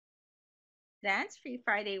Dance Free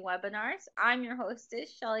Friday webinars. I'm your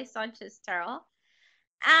hostess, Shelly Sanchez Terrell,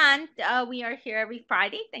 and we are here every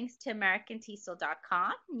Friday thanks to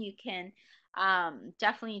AmericanTESOL.com. You can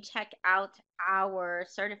definitely check out our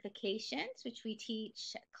certifications, which we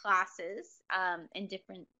teach classes in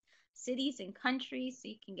different cities and countries so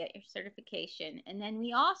you can get your certification. And then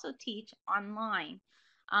we also teach online.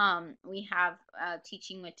 We have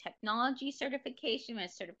teaching with technology certification, a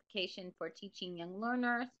certification for teaching young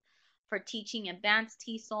learners, for teaching advanced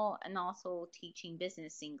TESOL, and also teaching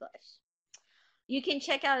business English. You can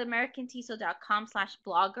check out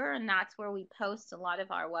americantesol.com/blogger, and that's where we post a lot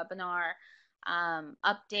of our webinar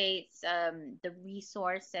updates, the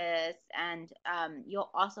resources, and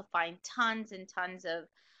you'll also find tons and tons of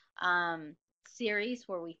series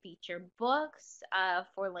where we feature books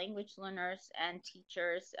for language learners and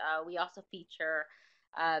teachers. We also feature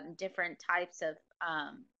different types of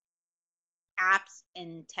apps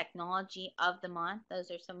and technology of the month.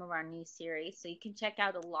 Those are some of our new series. So you can check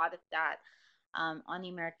out a lot of that on the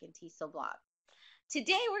American TESOL blog.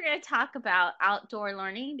 Today we're going to talk about outdoor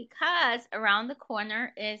learning because around the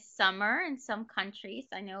corner is summer in some countries.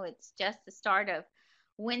 I know it's just the start of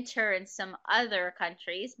winter in some other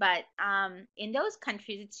countries, but in those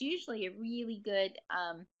countries it's usually a really good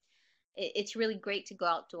it's really great to go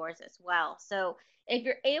outdoors as well. So if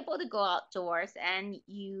you're able to go outdoors and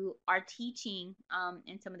you are teaching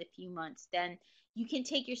in some of the few months, then you can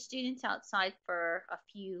take your students outside for a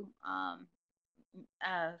few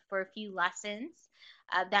lessons.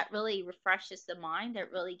 That really refreshes the mind,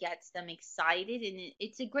 that really gets them excited, and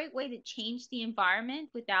it's a great way to change the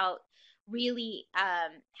environment without really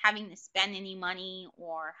having to spend any money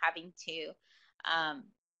or having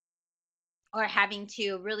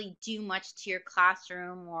to really do much to your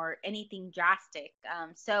classroom or anything drastic.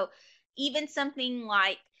 So even something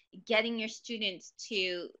like getting your students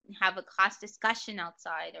to have a class discussion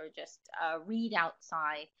outside or just read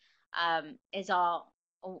outside is all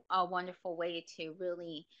a wonderful way to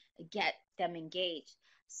really get them engaged.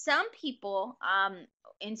 Some people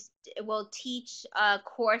will teach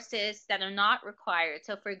courses that are not required.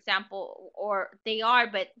 So, for example, or they are,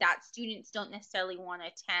 but that students don't necessarily want to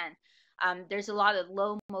attend. There's a lot of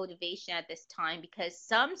low motivation at this time because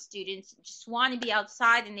some students just want to be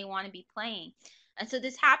outside and they want to be playing. And so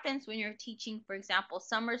this happens when you're teaching, for example,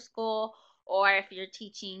 summer school, or if you're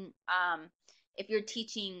teaching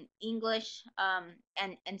English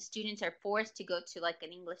and students are forced to go to like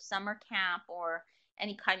an English summer camp or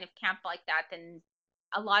any kind of camp like that, then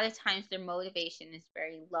a lot of times their motivation is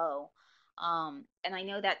very low. And I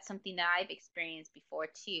know that's something that I've experienced before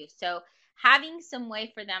too. So having some way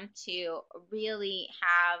for them to really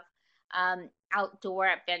have outdoor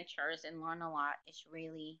adventures and learn a lot is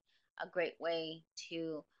really a great way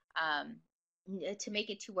to make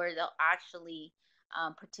it to where they'll actually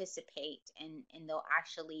participate and they'll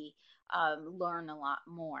actually learn a lot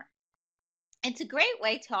more. It's a great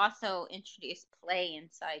way to also introduce play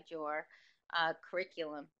inside your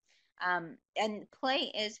curriculum. And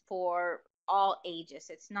play is for all ages.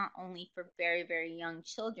 It's not only for very, very young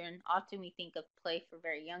children. Often we think of play for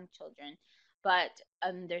very young children, but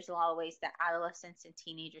there's a lot of ways that adolescents and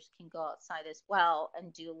teenagers can go outside as well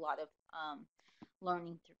and do a lot of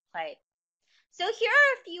learning through play. So here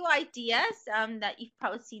are a few ideas that you've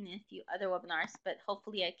probably seen in a few other webinars, but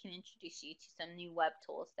hopefully I can introduce you to some new web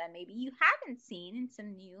tools that maybe you haven't seen and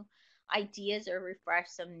some new ideas or refresh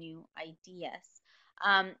some new ideas.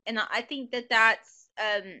 And I think that's,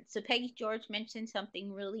 so Peggy George mentioned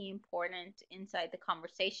something really important inside the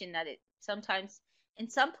conversation, that it sometimes, in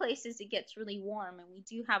some places it gets really warm, and we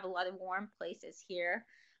do have a lot of warm places here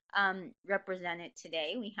represented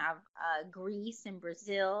today. We have Greece and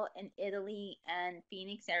Brazil and Italy and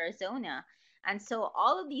Phoenix, Arizona. And so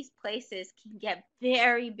all of these places can get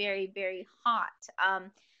very, very, very hot.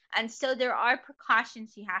 And so there are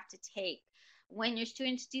precautions you have to take. When your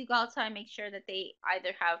students do go outside, make sure that they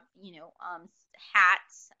either have,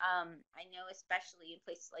 hats. I know especially in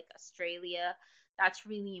places like Australia, that's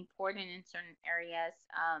really important in certain areas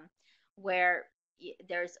where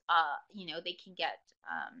there's they can get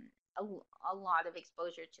a lot of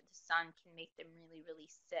exposure to the sun can make them really, really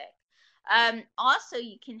sick. Also,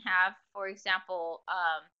 you can have, for example,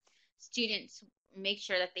 students make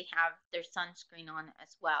sure that they have their sunscreen on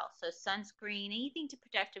as well. So sunscreen, anything to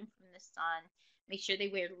protect them from the sun. Make sure they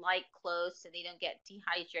wear light clothes so they don't get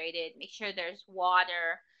dehydrated. Make sure there's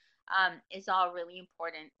water is all really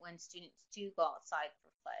important when students do go outside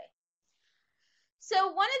for play.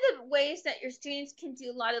 So one of the ways that your students can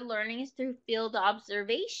do a lot of learning is through field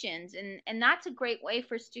observations, and that's a great way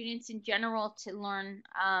for students in general to learn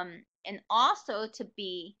and also to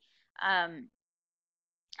be Um,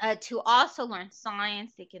 to also learn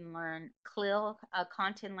science, they can learn CLIL,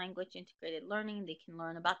 content language integrated learning. They can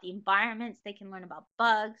learn about the environments. They can learn about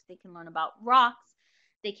bugs. They can learn about rocks.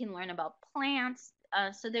 They can learn about plants.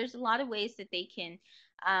 So there's a lot of ways that they can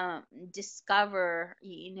discover,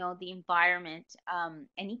 the environment and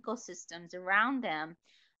ecosystems around them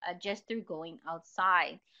just through going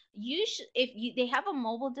outside. If they have a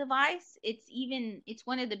mobile device, it's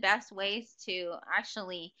one of the best ways to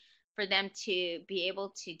actually for them to be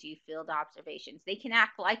able to do field observations. They can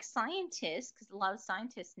act like scientists because a lot of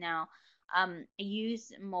scientists now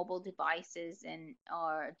use mobile devices and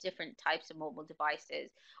or different types of mobile devices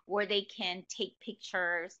where they can take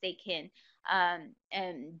pictures. They can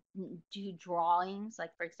and do drawings.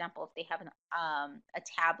 Like for example, if they have a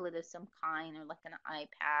tablet of some kind or like an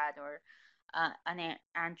iPad or an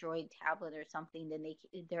Android tablet or something, then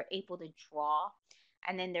they're able to draw,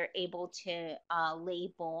 and then they're able to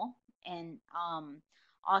label and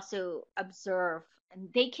also observe. And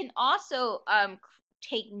they can also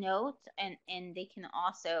take notes, and they can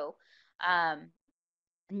also um,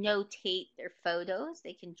 notate their photos.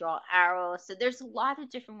 They can draw arrows. So there's a lot of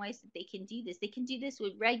different ways that they can do this. They can do this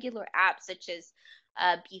with regular apps such as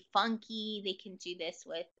Be Funky. They can do this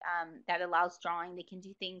with that allows drawing. They can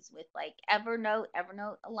do things with like Evernote.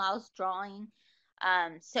 Evernote allows drawing.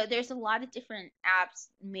 So there's a lot of different apps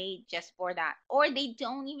made just for that. Or they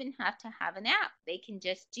don't even have to have an app. They can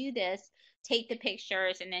just do this, take the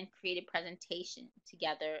pictures, and then create a presentation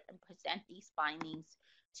together and present these findings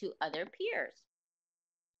to other peers.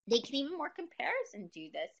 They can even more comparison do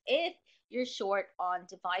this if you're short on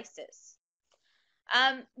devices.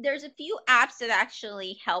 There's a few apps that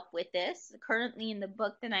actually help with this. Currently in the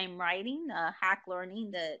book that I'm writing, Hack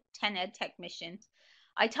Learning, the 10 EdTech missions,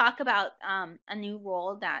 I talk about a new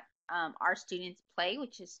role that our students play,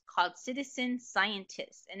 which is called citizen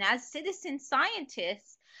scientists. And as citizen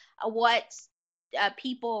scientists, what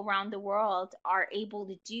people around the world are able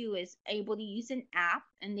to do is able to use an app,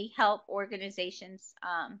 and they help organizations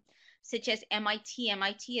such as MIT.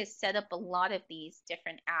 MIT has set up a lot of these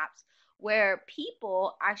different apps where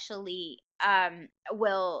people actually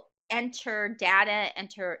will enter data,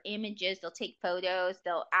 enter images, they'll take photos,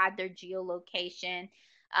 they'll add their geolocation,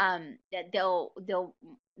 that they'll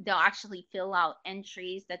actually fill out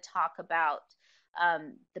entries that talk about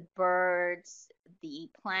the birds, the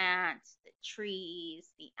plants, the trees,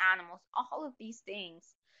 the animals, all of these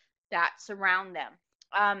things that surround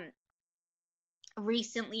them.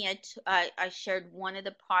 Recently, I shared one of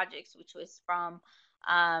the projects,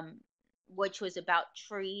 um, which was about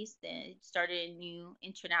trees. They started a new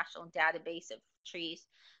international database of trees.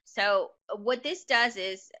 So what this does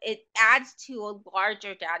is it adds to a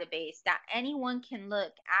larger database that anyone can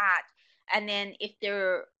look at, and then if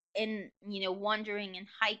they're wandering and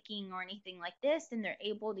hiking or anything like this, then they're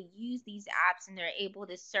able to use these apps, and they're able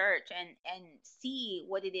to search and see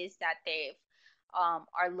what it is that they've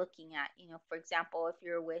are looking at. For example, if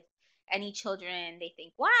you're with any children, they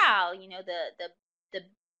think, wow, the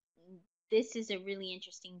this is a really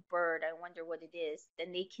interesting bird. I wonder what it is.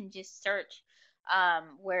 Then they can just search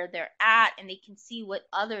where they're at, and they can see what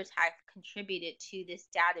others have contributed to this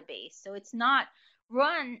database. So it's not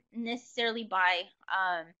run necessarily by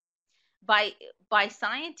by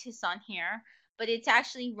scientists on here, but it's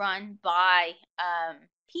actually run by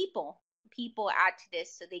people. People add to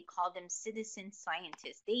this, so they call them citizen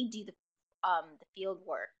scientists. They do the field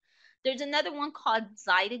work. There's another one called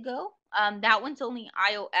Zydeco. That one's only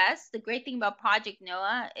iOS. The great thing about Project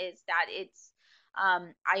Noah is that it's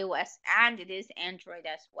iOS and it is Android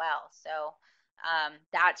as well. So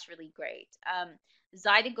that's really great.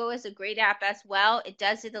 Zydeco is a great app as well. It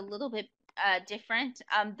does it a little bit different.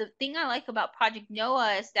 The thing I like about Project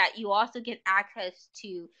Noah is that you also get access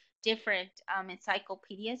to different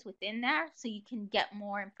encyclopedias within there, so you can get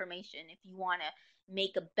more information if you want to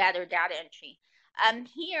make a better data entry.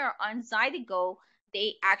 Here on Zydeco,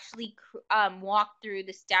 they actually walk through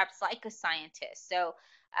the steps like a scientist. So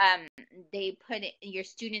your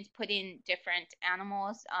students put in different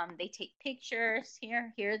animals. They take pictures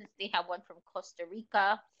here. Here they have one from Costa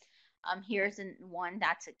Rica. Here's one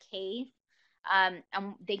that's a cave. And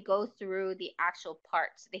they go through the actual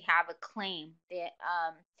parts. They have a claim. They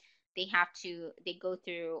go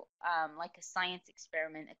through like a science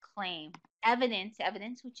experiment, a claim, evidence,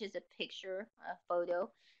 which is a picture, a photo,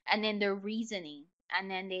 and then their reasoning, and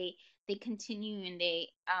then they continue, and they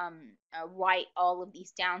write all of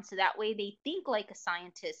these down, so that way they think like a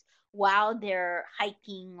scientist while they're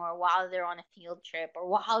hiking, or while they're on a field trip, or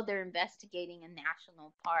while they're investigating a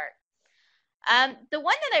national park. The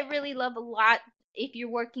one that I really love a lot if you're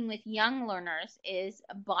working with young learners, is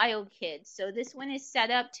Bio Kids. So this one is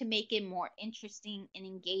set up to make it more interesting and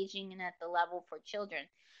engaging and at the level for children.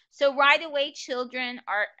 So right away, children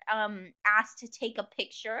are asked to take a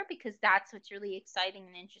picture because that's what's really exciting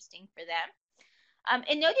and interesting for them.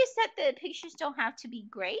 And notice that the pictures don't have to be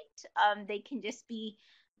great. They can just be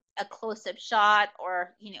a close-up shot,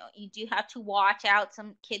 or you do have to watch out.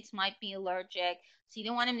 Some kids might be allergic, so you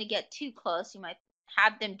don't want them to get too close. You might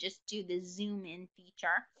have them just do the zoom in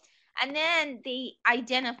feature, and then they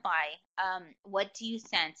identify, what do you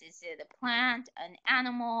sense? Is it a plant, an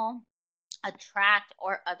animal, a tract,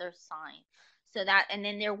 or other sign? So that, and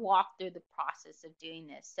then they're walked through the process of doing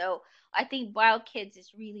this. So I think Wild Kids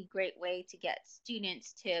is really great way to get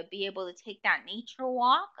students to be able to take that nature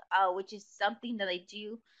walk, which is something that I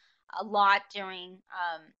do a lot during,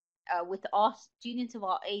 with all students of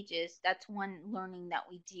all ages. That's one learning that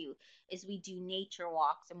we do, is we do nature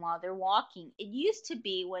walks. And while they're walking, it used to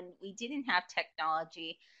be, when we didn't have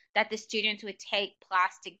technology, that the students would take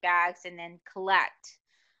plastic bags and then collect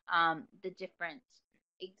the different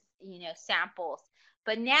samples.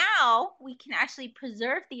 But now we can actually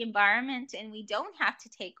preserve the environment, and we don't have to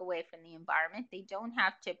take away from the environment. They don't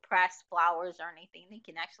have to press flowers or anything. They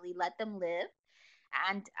can actually let them live,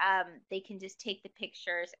 and they can just take the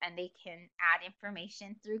pictures, and they can add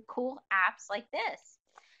information through cool apps like this.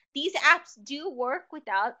 These apps do work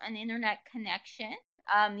without an internet connection.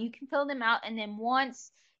 You can fill them out, and then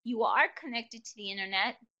once you are connected to the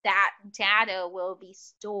internet, that data will be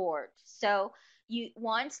stored. So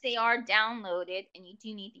once they are downloaded, and you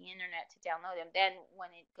do need the internet to download them, then when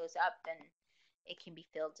it goes up, then it can be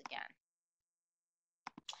filled again.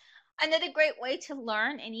 Another great way to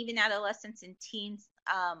learn, and even adolescents and teens,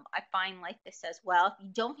 I find like this as well. If you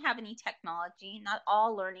don't have any technology, not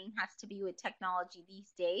all learning has to be with technology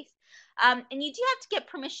these days. And you do have to get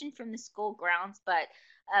permission from the school grounds, but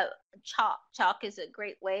chalk is a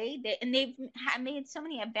great way. And they've made so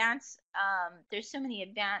many advanced, there's so many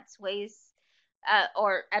advanced ways,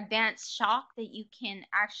 or advanced chalk that you can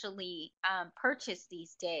actually purchase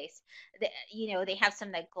these days. They have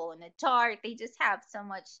some that glow in the dark. They just have so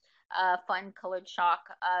much fun colored chalk.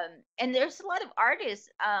 And there's a lot of artists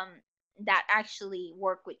that actually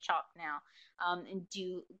work with chalk now, and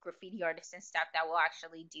do graffiti artists and stuff that will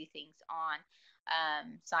actually do things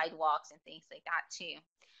on sidewalks and things like that too.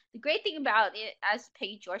 The great thing about it, as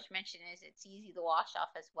Peggy George mentioned, is it's easy to wash off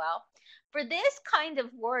as well. For this kind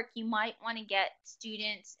of work, you might want to get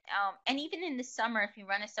students, and even in the summer, if you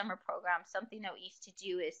run a summer program, something that we used to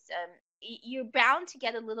do is, you're bound to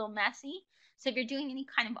get a little messy. So if you're doing any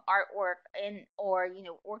kind of artwork, or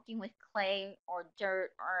working with clay or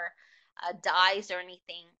dirt or dyes or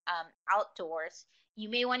anything outdoors, you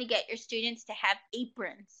may want to get your students to have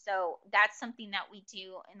aprons. So that's something that we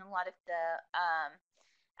do in a lot of the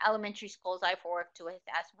elementary schools I've worked with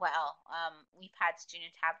as well. We've had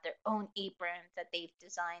students have their own aprons that they've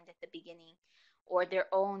designed at the beginning, or their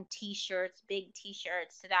own t-shirts, big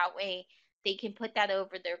t-shirts, so that way they can put that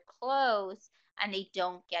over their clothes and they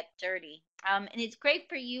don't get dirty. And it's great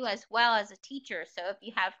for you as well as a teacher. So if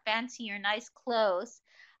you have fancy or nice clothes,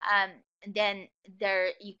 then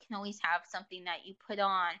you can always have something that you put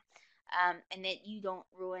on, and that you don't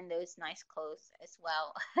ruin those nice clothes as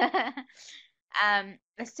well.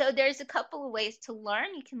 So there's a couple of ways to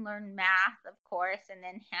learn. You can learn math, of course, and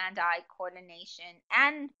then hand-eye coordination,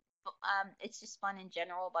 and it's just fun in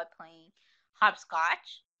general by playing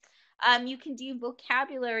hopscotch. You can do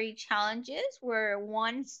vocabulary challenges where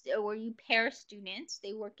you pair students.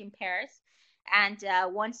 They work in pairs, and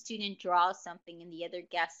one student draws something and the other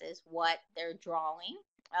guesses what they're drawing.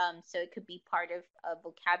 So it could be part of a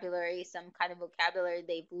vocabulary, some kind of vocabulary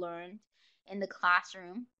they've learned in the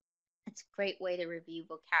classroom. It's a great way to review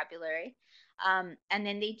vocabulary. And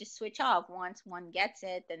then they just switch off. Once one gets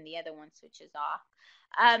it, then the other one switches off.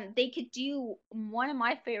 They could do one of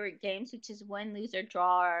my favorite games, which is win, lose, or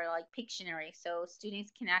draw, or like Pictionary. So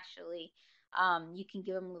students can actually, you can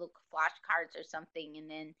give them little flashcards or something, and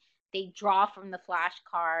then they draw from the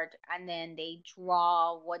flashcard, and then they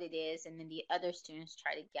draw what it is, and then the other students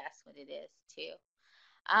try to guess what it is too.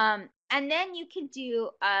 And then you can do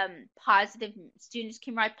students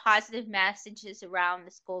can write positive messages around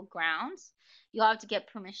the school grounds. You'll have to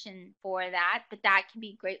get permission for that, but that can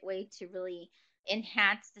be a great way to really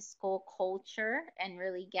enhance the school culture and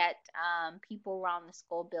really get people around the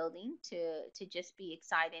school building to just be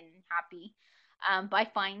excited and happy, by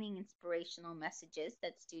finding inspirational messages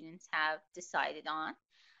that students have decided on.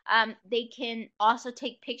 They can also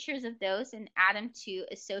take pictures of those and add them to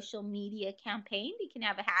a social media campaign. You can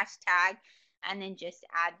have a hashtag and then just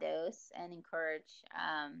add those and encourage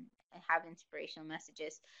have inspirational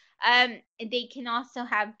messages. They can also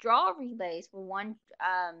have draw relays where one,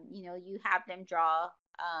 you have them draw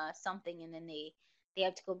something, and then they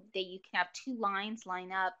have to go. You can have two lines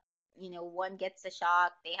line up. One gets the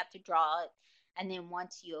shock, they have to draw it, and then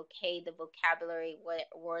once you okay the vocabulary, what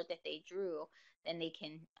word that they drew, then they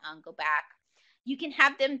can go back. You can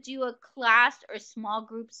have them do a class or small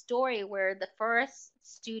group story where the first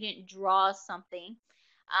student draws something.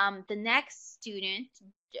 The next student,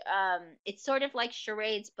 it's sort of like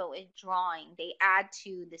charades, but with drawing. They add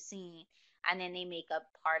to the scene, and then they make a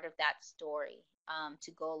part of that story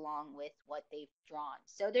to go along with what they've drawn.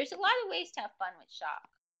 So there's a lot of ways to have fun with shock.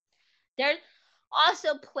 There's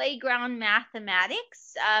also playground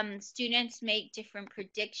mathematics. Students make different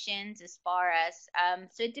predictions as far as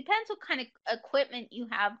so it depends what kind of equipment you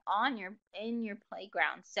have on in your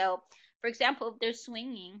playground. So, for example, if they're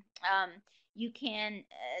swinging, you can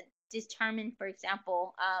determine, for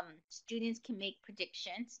example, students can make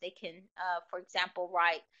predictions. They can, for example,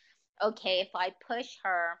 write, okay, if I push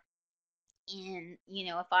her in,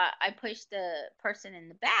 if I push the person in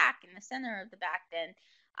the back, in the center of the back, then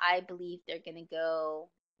I believe they're going to go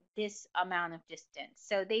this amount of distance.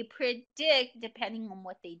 So they predict depending on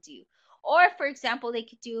what they do. Or, for example, they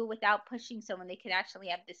could do it without pushing someone. They could actually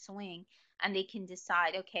have the swing, and they can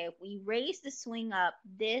decide, okay, if we raise the swing up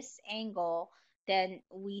this angle, then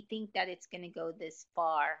we think that it's going to go this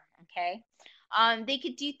far. Okay. They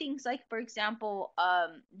could do things like, for example,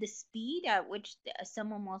 the speed at which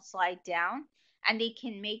someone will slide down, and they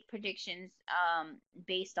can make predictions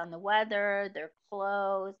based on the weather, their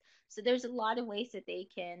clothes. So there's a lot of ways that they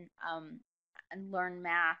can learn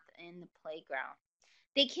math in the playground.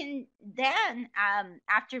 They can then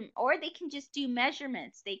after, or they can just do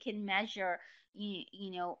measurements. They can measure the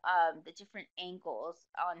different angles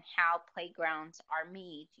on how playgrounds are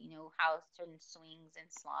made, how certain swings and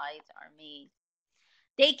slides are made.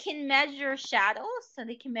 They can measure shadows, so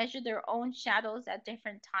they can measure their own shadows at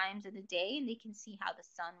different times of the day, and they can see how the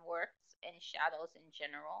sun works and shadows in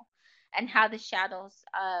general, and how the shadows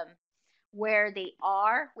where they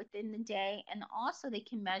are within the day, and also they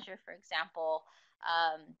can measure, for example,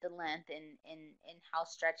 the length and how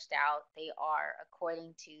stretched out they are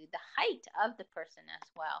according to the height of the person as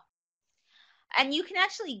well. And you can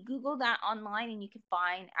actually Google that online, and you can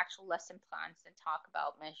find actual lesson plans that talk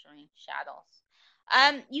about measuring shadows.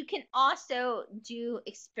 You can also do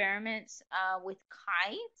experiments with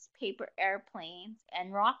kites, paper airplanes,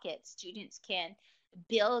 and rockets. Students can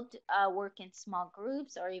build work in small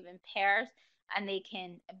groups or even pairs, and they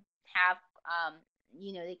can have,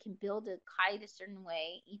 they can build a kite a certain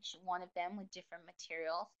way, each one of them with different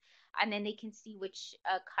materials, and then they can see which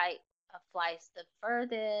kite flies the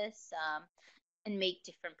furthest, and make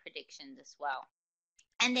different predictions as well.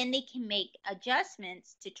 And then they can make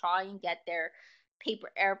adjustments to try and get their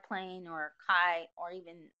paper airplane or kite or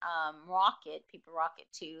even paper rocket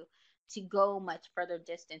to go much further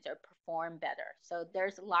distance or perform better. So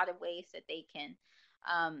there's a lot of ways that they can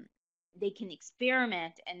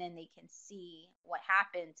experiment, and then they can see what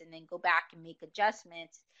happens and then go back and make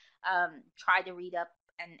adjustments, try to read up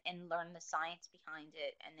and learn the science behind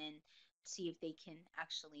it, and then see if they can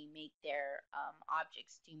actually make their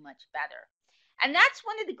objects do much better. And that's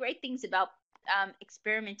one of the great things about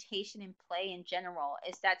experimentation and play in general,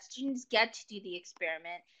 is that students get to do the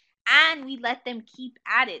experiment, and we let them keep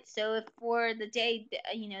at it. So if for the day,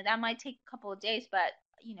 that might take a couple of days, but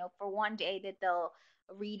for one day that they'll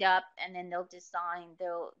read up, and then they'll design,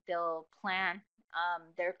 they'll plan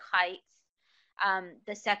their kites.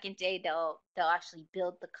 The second day they'll actually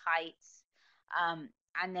build the kites.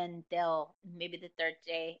 And then they'll, maybe the third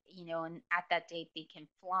day, and at that date they can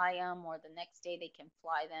fly them, or the next day they can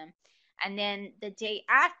fly them, and then the day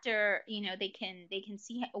after, they can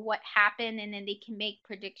see what happened, and then they can make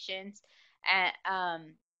predictions.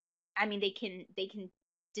 They can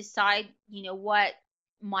decide what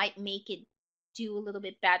might make it do a little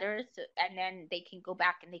bit better, so, and then they can go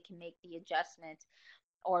back and they can make the adjustments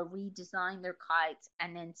or redesign their kites,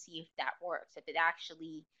 and then see if that works, if it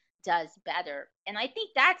actually does better. And I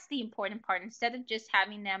think that's the important part. Instead of just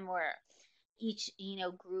having them where each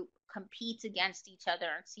group competes against each other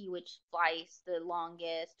and see which flies the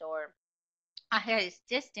longest or highest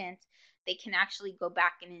distance, they can actually go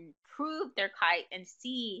back and improve their kite and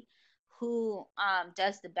see who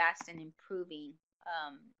does the best in improving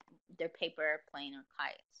their paper airplane or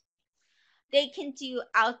kites. They can do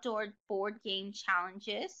outdoor board game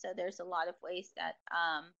challenges. So there's a lot of ways that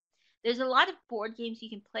there's a lot of board games you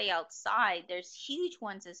can play outside. There's huge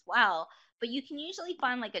ones as well, but you can usually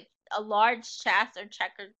find like a large chess or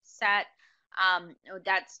checker set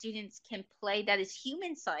that students can play that is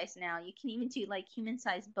human size now. You can even do like human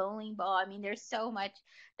size bowling ball. I mean, there's so much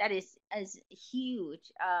that is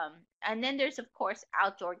huge. And then there's of course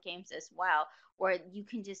outdoor games as well, where you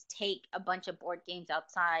can just take a bunch of board games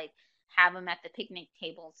outside, have them at the picnic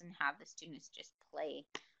tables, and have the students just play.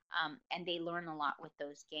 And they learn a lot with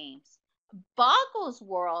those games. Boggles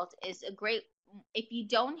World is a great, if you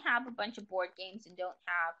don't have a bunch of board games and don't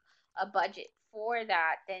have a budget for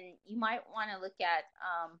that, then you might want to look at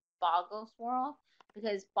Boggles World,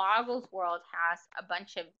 because Boggles World has a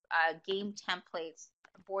bunch of game templates,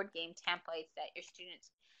 board game templates that your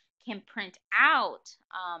students can print out,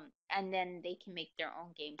 and then they can make their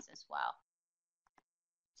own games as well.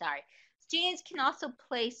 Sorry. Students can also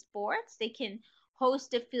play sports. They can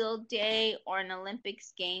host a field day or an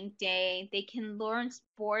Olympics game day. They can learn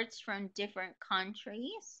sports from different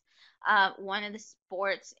countries. One of the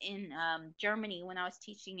sports in Germany, when I was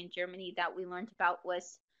teaching in Germany, that we learned about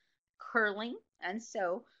was curling. And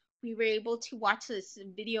so we were able to watch this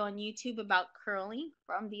video on YouTube about curling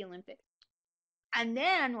from the Olympics. And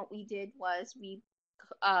then what we did was we,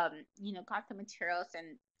 got the materials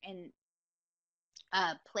and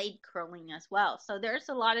played curling as well. So there's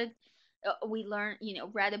a lot of we learned,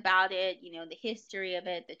 read about it, the history of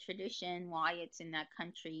it, the tradition, why it's in that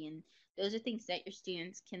country, and those are things that your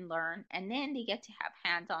students can learn, and then they get to have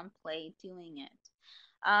hands-on play doing it.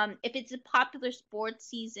 If it's a popular sports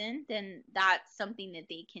season, then that's something that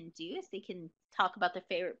they can do. Is they can talk about their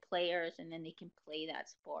favorite players, and then they can play that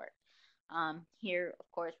sport. Here,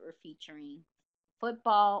 of course, we're featuring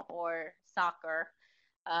football or soccer,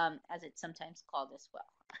 as it's sometimes called as well.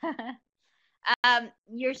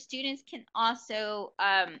 Your students can also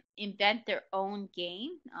invent their own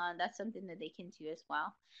game. That's something that they can do as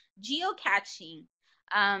well. Geocaching.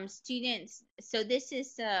 Students, so this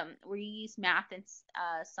is where you use math and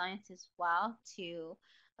science as well to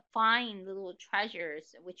find little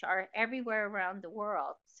treasures which are everywhere around the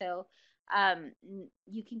world. So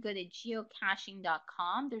you can go to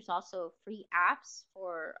geocaching.com. There's also free apps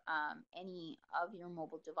for any of your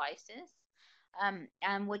mobile devices.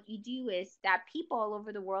 And what you do is that people all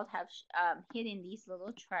over the world have hidden these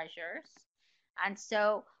little treasures. And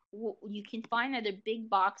so you can find either big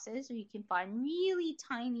boxes or you can find really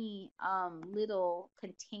tiny little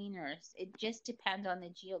containers. It just depends on the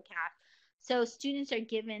geocache. So students are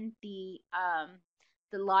given the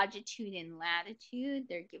longitude and latitude.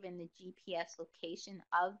 They're given the GPS location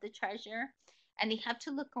of the treasure, and they have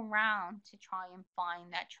to look around to try and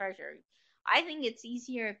find that treasure. I think it's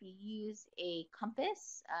easier if you use a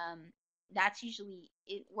compass. That's usually,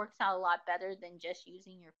 it works out a lot better than just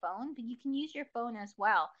using your phone, but you can use your phone as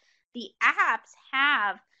well. The apps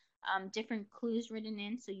have different clues written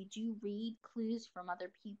in, so you do read clues from other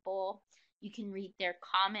people. You can read their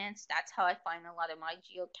comments. That's how I find a lot of my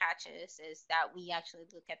geocaches, is that we actually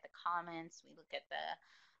look at the comments, we look at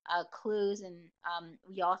the clues, and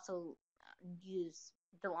we also use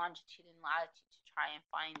the longitude and latitude to try and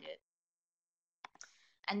find it.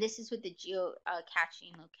 And this is what the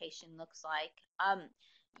geocaching location looks like.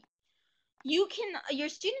 Your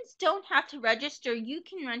students don't have to register. You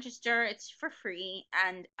can register, it's for free,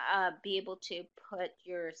 and be able to put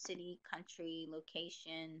your city, country,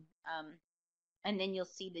 location, and then you'll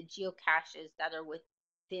see the geocaches that are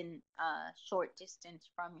within short distance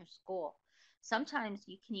from your school. Sometimes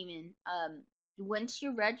you can even, once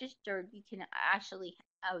you're registered, you can actually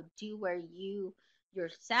do where you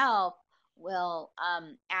yourself will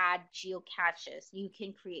add geocaches. You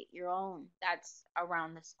can create your own that's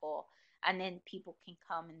around the school, and then people can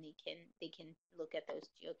come and they can look at those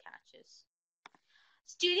geocaches.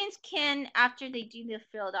 Students can, after they do the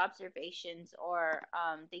field observations or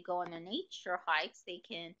they go on the nature hikes, they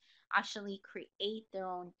can actually create their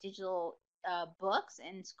own digital books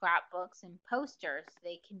and scrapbooks and posters.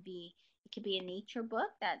 It could be a nature book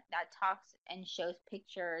that talks and shows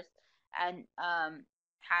pictures and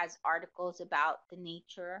has articles about the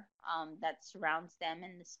nature that surrounds them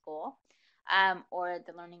in the school. Or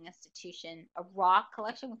the learning institution, a rock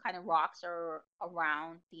collection, what kind of rocks are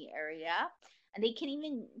around the area, and they can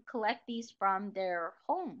even collect these from their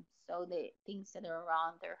homes, so the things that are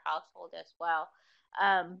around their household as well.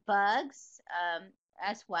 Bugs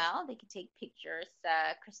as well, they can take pictures.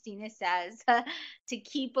 Christina says to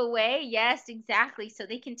keep away. Yes, exactly. So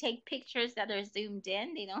they can take pictures that are zoomed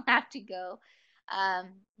in. They don't have to go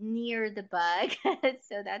near the bug.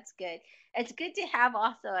 So that's good. It's good to have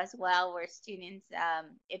also as well where students,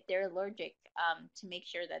 if they're allergic, to make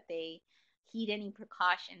sure that they heed any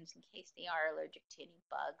precautions in case they are allergic to any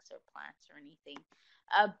bugs or plants or anything.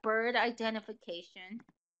 Bird identification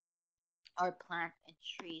or plant and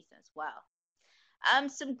trees as well.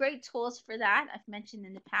 Some great tools for that I've mentioned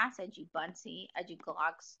in the past: EduBunsey,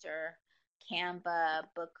 EduGlogster, Canva,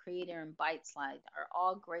 Book Creator, and ByteSlide are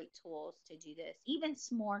all great tools to do this. Even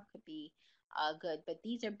S'more could be good, but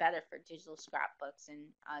these are better for digital scrapbooks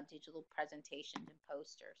and digital presentations and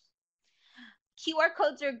posters. QR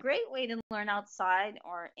codes are a great way to learn outside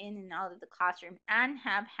or in and out of the classroom and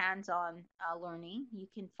have hands-on learning. You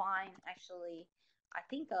can find actually, I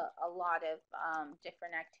think a lot of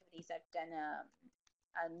different activities. I've done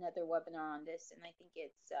another webinar on this, and I think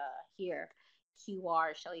it's here.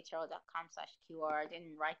 QR, shellyterrell.com/QR. I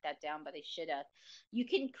didn't write that down, but I should have. You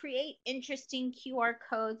can create interesting QR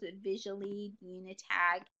codes with visually,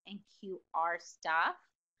 unitag, and QR stuff.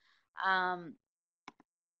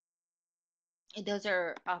 Those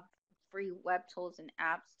are free web tools and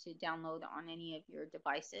apps to download on any of your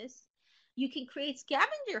devices. You can create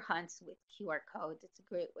scavenger hunts with QR codes. It's a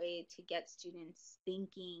great way to get students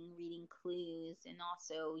thinking, reading clues, and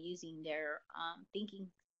also using their thinking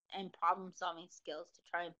and problem solving skills to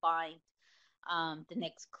try and find the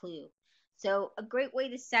next clue. So a great way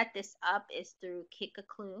to set this up is through Kick a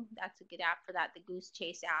Clue. That's a good app for that. The Goose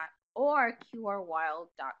Chase app, or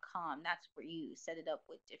qrwild.com. That's where you set it up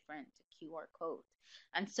with different QR codes.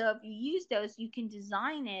 And so if you use those, you can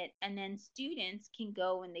design it, and then students can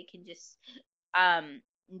go and they can just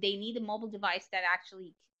they need a mobile device that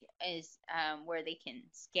actually is where they can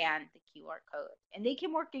scan the QR code, and they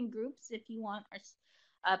can work in groups if you want, or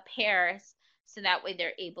pairs, so that way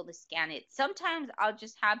they're able to scan it. Sometimes I'll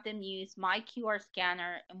just have them use my QR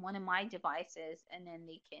scanner in one of my devices, and then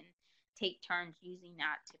they can take turns using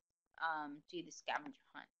that to do the scavenger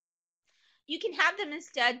hunt. You can have them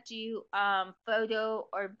instead do photo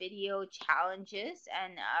or video challenges.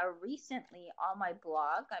 And recently on my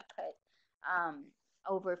blog, I put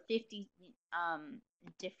over 50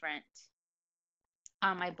 different,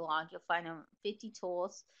 on my blog, you'll find 50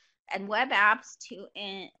 tools and web apps to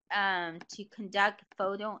conduct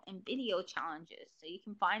photo and video challenges. So you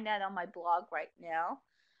can find that on my blog right now.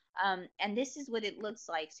 And this is what it looks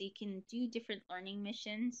like. So you can do different learning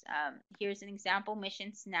missions. Here's an example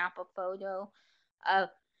mission: snap a photo of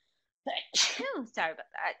sorry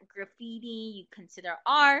about that, graffiti you consider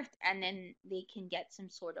art, and then they can get some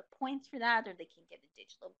sort of points for that, or they can get a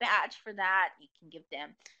digital badge for that. You can give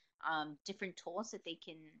them different tools that they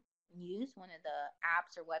can use, one of the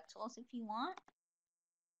apps or web tools if you want,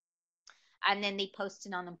 and then they post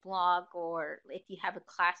it on a blog. Or if you have a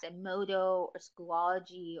class at Modo or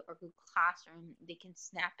Schoology or Google Classroom, they can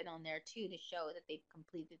snap it on there too to show that they've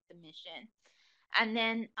completed the mission. And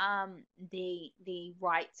then they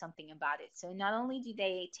write something about it. So not only do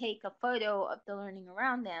they take a photo of the learning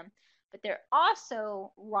around them, but they're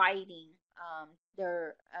also writing.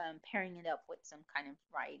 They're pairing it up with some kind of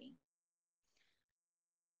writing.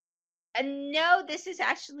 And no, this is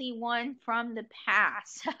actually one from the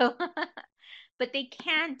past. So but they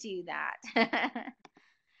can do that.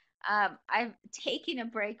 I've taken a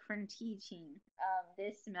break from teaching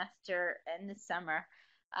this semester and the summer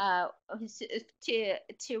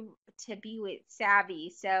to be with Savvy.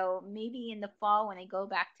 So maybe in the fall when I go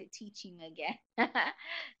back to teaching again,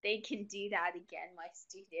 they can do that again, my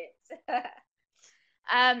students.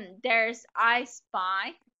 There's I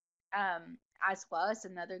Spy, as well as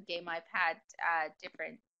another game I've had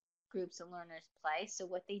different groups of learners play. So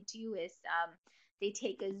what they do is they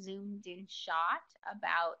take a zoomed in shot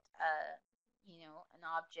about an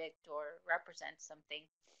object or represent something,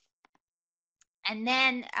 and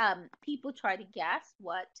then people try to guess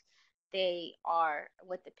what the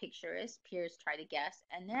picture is. Peers try to guess,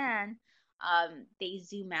 and then they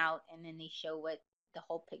zoom out, and then they show what the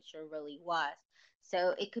whole picture really was.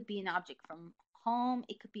 So it could be an object from home.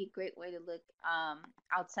 It could be a great way to look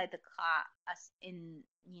outside the class in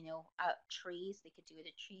trees. They could do it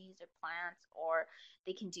of trees or plants, or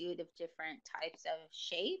they can do it of different types of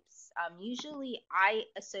shapes. Usually I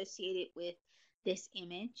associate it with this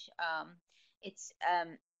image. It's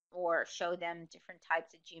or show them different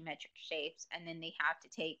types of geometric shapes, and then they have to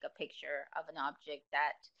take a picture of an object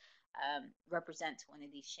that represents one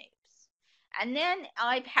of these shapes. And then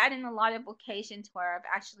I've had in a lot of occasions where I've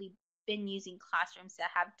actually been using classrooms that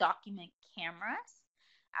have document cameras.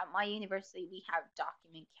 At my university, we have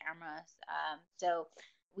document cameras. So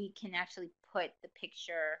we can actually put the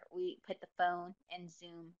picture, we put the phone and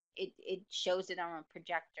zoom. It shows it on a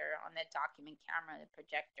projector, on the document camera, the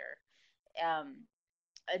projector.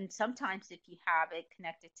 And sometimes if you have it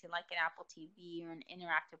connected to like an Apple TV or an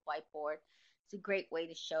interactive whiteboard, it's a great way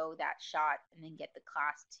to show that shot and then get the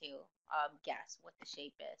class to guess what the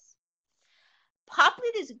shape is.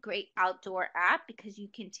 Poplet is a great outdoor app because you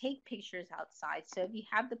can take pictures outside. So if you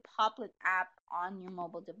have the Poplet app on your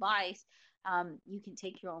mobile device, you can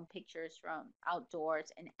take your own pictures from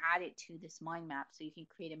outdoors and add it to this mind map. So you can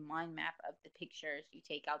create a mind map of the pictures you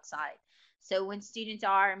take outside. So when students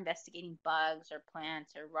are investigating bugs or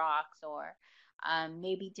plants or rocks or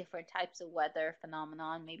maybe different types of weather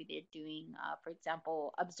phenomenon, maybe they're doing, for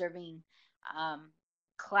example, observing um,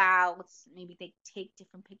 clouds. Maybe they take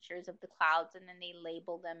different pictures of the clouds and then they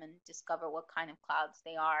label them and discover what kind of clouds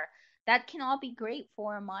they are. That can all be great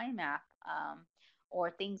for a mind map, or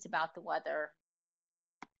things about the weather.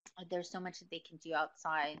 There's so much that they can do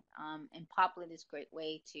outside, and Poplet is a great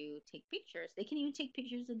way to take pictures. They can even take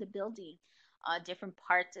pictures of the building, different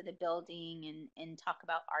parts of the building, and talk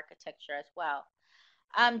about architecture as well.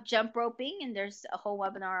 Jump roping, and there's a whole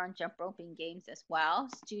webinar on jump roping games as well.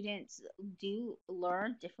 Students do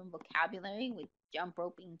learn different vocabulary with jump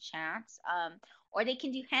roping chants, or they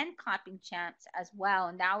can do hand clapping chants as well.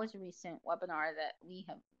 And that was a recent webinar that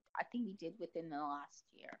I think we did within the last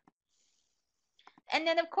year. And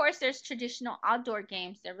then, of course, there's traditional outdoor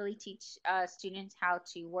games that really teach students how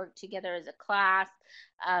to work together as a class,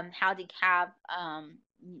 how to have um,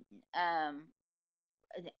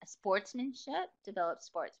 sportsmanship, develop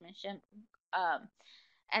sportsmanship. Um,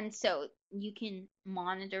 and so you can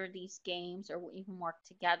monitor these games or even work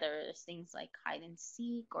together. There's things like hide and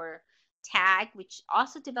seek or tag, which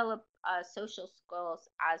also develop social skills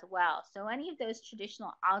as well. So any of those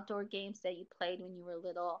traditional outdoor games that you played when you were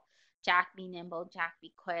little, Jack Be Nimble, Jack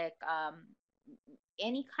Be Quick,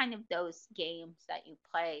 any kind of those games that you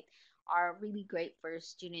played are really great for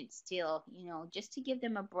students still, just to give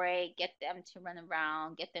them a break, get them to run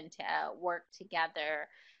around, get them to work together.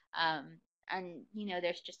 Um, and,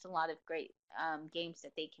 there's just a lot of great games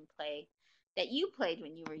that they can play that you played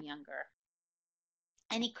when you were younger.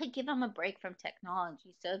 And it could give them a break from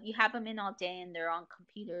technology. So if you have them in all day and they're on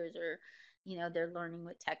computers or, they're learning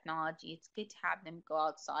with technology, it's good to have them go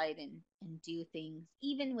outside and do things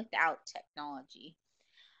even without technology.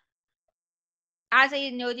 As I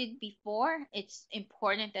noted before, it's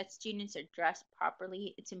important that students are dressed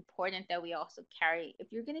properly. It's important that we also carry,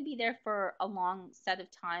 if you're going to be there for a long set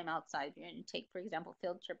of time outside, if you're going to take, for example,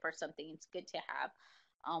 field trip or something, it's good to have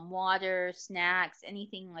water, snacks,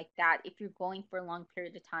 anything like that if you're going for a long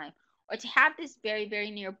period of time. Or to have this very,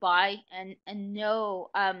 very nearby and know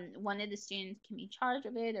one of the students can be in charge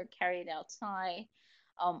of it or carry it outside.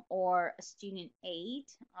 Or a student aide,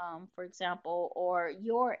 for example, or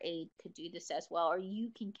your aide could do this as well, or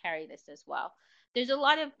you can carry this as well. There's a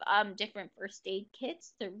lot of different first aid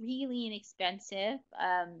kits. They're really inexpensive,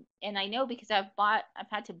 and I know because I've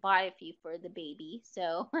had to buy a few for the baby.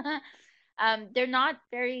 So they're not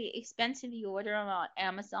very expensive. You order them on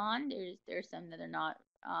Amazon. There's some that are not,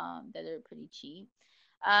 that are pretty cheap.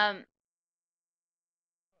 Um,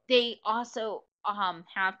 they also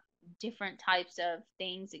have different types of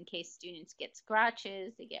things in case students get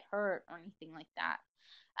scratches, they get hurt, or anything like that.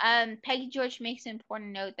 Peggy George makes an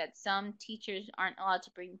important note that some teachers aren't allowed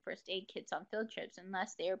to bring first aid kits on field trips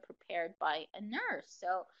unless they are prepared by a nurse.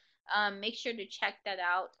 So make sure to check that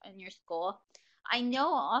out in your school. I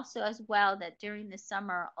know also as well that during the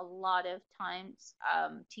summer, a lot of times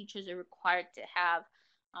teachers are required to have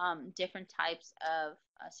different types of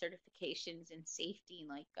certifications in safety,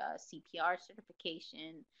 like CPR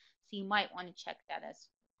certification. So you might want to check that as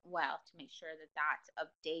well to make sure that that's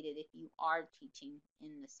updated if you are teaching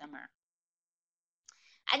in the summer.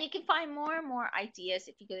 And you can find more and more ideas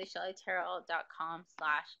if you go to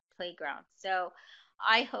shellyterrell.com/playground. So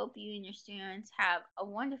I hope you and your students have a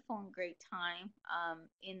wonderful and great time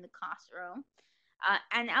in the classroom.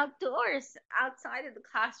 And outdoors, outside of the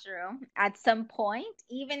classroom at some point,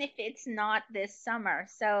 even if it's not this summer.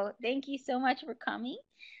 So thank you so much for coming.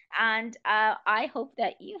 And I hope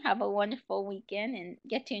that you have a wonderful weekend and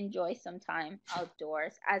get to enjoy some time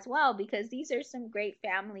outdoors as well, because these are some great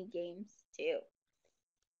family games too.